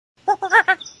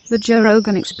The Joe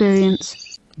Rogan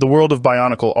Experience. The world of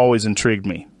Bionicle always intrigued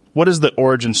me. What is the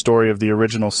origin story of the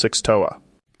original six Toa?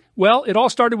 Well, it all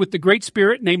started with the Great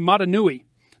Spirit named Matanui.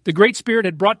 The Great Spirit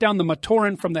had brought down the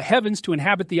Matoran from the heavens to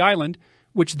inhabit the island,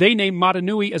 which they named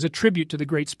Matanui as a tribute to the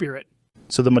Great Spirit.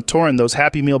 So the Matoran, those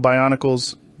Happy Meal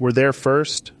Bionicles, were there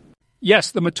first?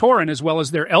 Yes, the Matoran, as well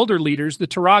as their elder leaders, the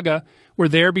Turaga, were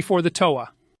there before the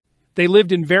Toa. They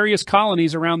lived in various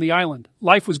colonies around the island.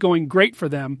 Life was going great for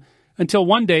them, until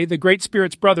one day the Great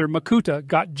Spirit's brother, Makuta,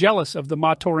 got jealous of the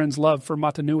Matoran's love for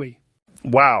Matanui.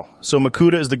 Wow, so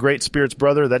Makuta is the Great Spirit's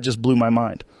brother? That just blew my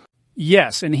mind.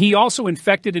 Yes, and he also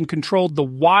infected and controlled the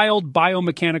wild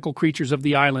biomechanical creatures of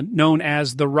the island, known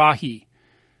as the Rahi.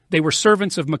 They were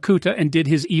servants of Makuta and did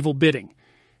his evil bidding.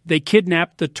 They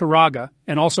kidnapped the Turaga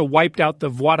and also wiped out the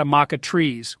Vuatamaka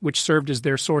trees, which served as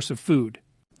their source of food.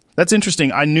 That's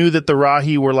interesting. I knew that the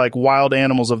Rahi were like wild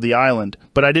animals of the island,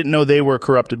 but I didn't know they were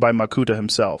corrupted by Makuta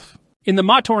himself. In the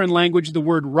Matoran language, the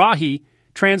word Rahi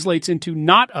translates into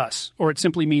not us, or it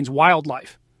simply means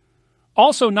wildlife.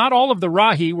 Also, not all of the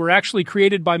Rahi were actually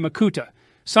created by Makuta.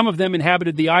 Some of them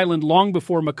inhabited the island long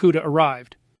before Makuta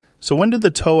arrived. So when did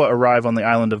the Toa arrive on the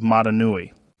island of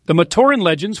Matanui? The Matoran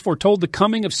legends foretold the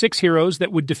coming of 6 heroes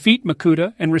that would defeat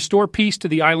Makuta and restore peace to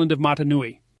the island of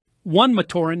Matanui. One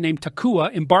Matoran named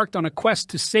Takua embarked on a quest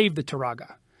to save the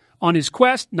Turaga. On his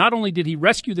quest, not only did he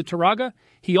rescue the Turaga,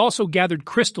 he also gathered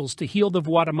crystals to heal the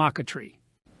Vuatamaka tree.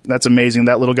 That's amazing.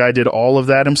 That little guy did all of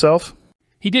that himself?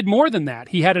 He did more than that.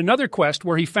 He had another quest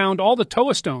where he found all the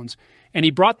Toa stones, and he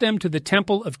brought them to the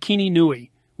temple of Kini Nui,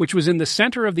 which was in the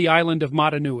center of the island of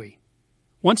Matanui.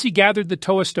 Once he gathered the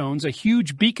Toa stones, a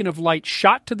huge beacon of light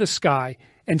shot to the sky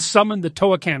and summoned the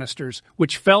Toa canisters,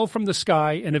 which fell from the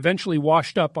sky and eventually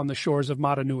washed up on the shores of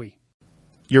Matanui.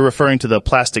 You're referring to the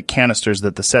plastic canisters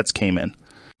that the sets came in.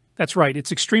 That's right.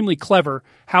 It's extremely clever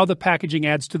how the packaging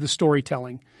adds to the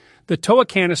storytelling. The Toa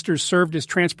canisters served as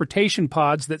transportation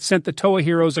pods that sent the Toa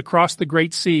heroes across the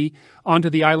Great Sea onto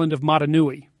the island of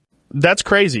Matanui. That's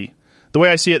crazy. The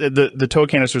way I see it, the Toa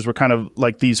canisters were kind of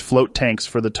like these float tanks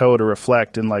for the Toa to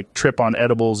reflect and like trip on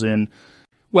edibles in.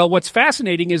 Well, what's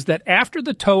fascinating is that after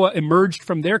the Toa emerged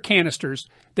from their canisters,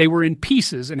 they were in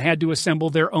pieces and had to assemble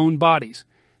their own bodies.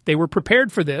 They were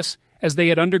prepared for this, as they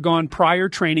had undergone prior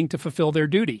training to fulfill their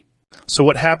duty. So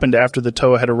what happened after the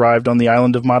Toa had arrived on the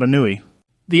island of Matanui?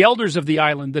 The elders of the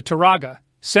island, the Turaga,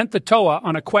 sent the Toa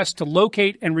on a quest to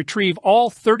locate and retrieve all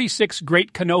 36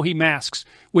 great Kanohi masks,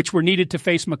 which were needed to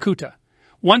face Makuta.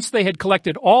 Once they had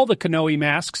collected all the Kanohi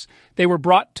masks, they were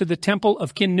brought to the temple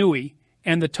of Kinnui,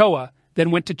 and the Toa then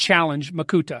went to challenge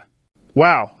Makuta.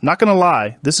 Wow, not gonna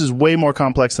lie, this is way more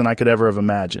complex than I could ever have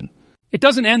imagined. It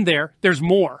doesn't end there, there's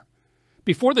more.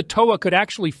 Before the Toa could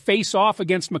actually face off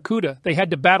against Makuta, they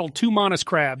had to battle 2 Manus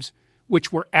crabs,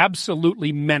 which were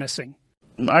absolutely menacing.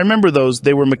 I remember those.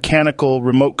 They were mechanical,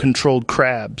 remote-controlled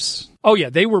crabs. Oh yeah,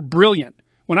 they were brilliant.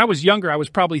 When I was younger, I was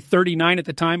probably 39 at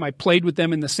the time. I played with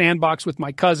them in the sandbox with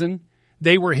my cousin.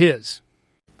 They were his.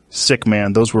 Sick,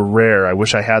 man. Those were rare. I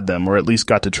wish I had them, or at least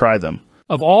got to try them.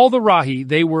 Of all the Rahi,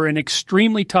 they were an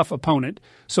extremely tough opponent,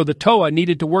 so the Toa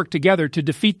needed to work together to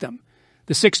defeat them.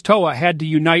 The 6 Toa had to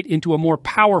unite into a more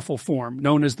powerful form,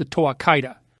 known as the Toa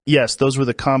Kaida. Yes, those were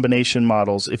the combination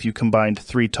models if you combined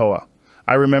 3 Toa.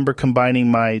 I remember combining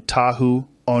my Tahu,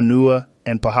 Onua,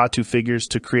 and Pahatu figures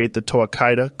to create the Toa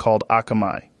Kaida called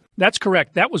Akamai. That's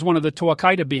correct. That was one of the Toa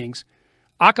Kaida beings.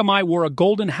 Akamai wore a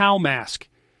golden how mask.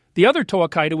 The other Toa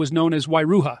Kaida was known as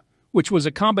Wairuha, which was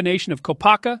a combination of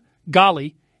Kopaka,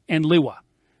 Gali, and Liwa.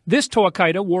 This Toa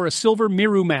Kaida wore a silver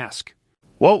Miru mask.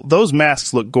 Well, those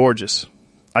masks look gorgeous.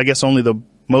 I guess only the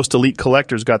most elite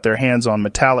collectors got their hands on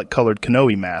metallic-colored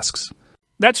Kanohi masks.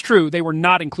 That's true. They were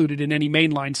not included in any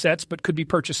mainline sets, but could be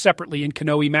purchased separately in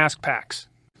Kanohi mask packs.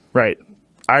 Right.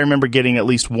 I remember getting at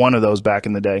least one of those back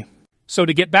in the day. So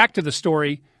to get back to the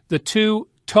story, the 2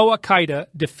 Toa Kaida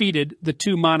defeated the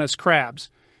 2 Manus crabs,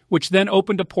 which then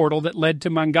opened a portal that led to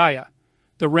Mangaya,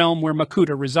 the realm where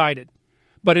Makuta resided.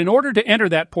 But in order to enter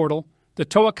that portal, the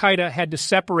Toa Kaida had to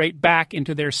separate back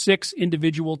into their 6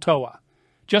 individual Toa.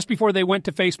 Just before they went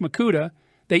to face Makuta,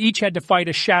 they each had to fight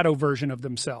a shadow version of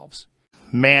themselves.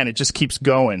 Man, it just keeps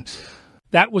going.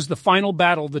 That was the final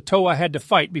battle the Toa had to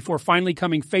fight before finally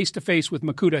coming face-to-face with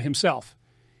Makuta himself.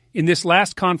 In this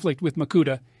last conflict with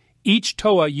Makuta, each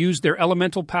Toa used their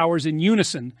elemental powers in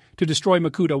unison to destroy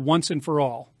Makuta once and for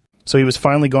all. So he was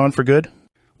finally gone for good?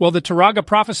 Well, the Turaga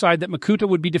prophesied that Makuta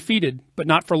would be defeated, but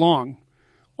not for long.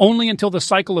 Only until the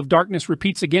cycle of darkness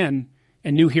repeats again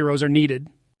and new heroes are needed.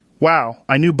 Wow,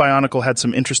 I knew Bionicle had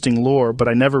some interesting lore, but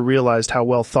I never realized how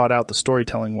well thought out the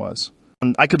storytelling was.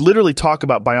 I could literally talk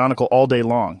about Bionicle all day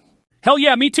long. Hell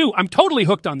yeah, me too. I'm totally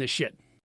hooked on this shit.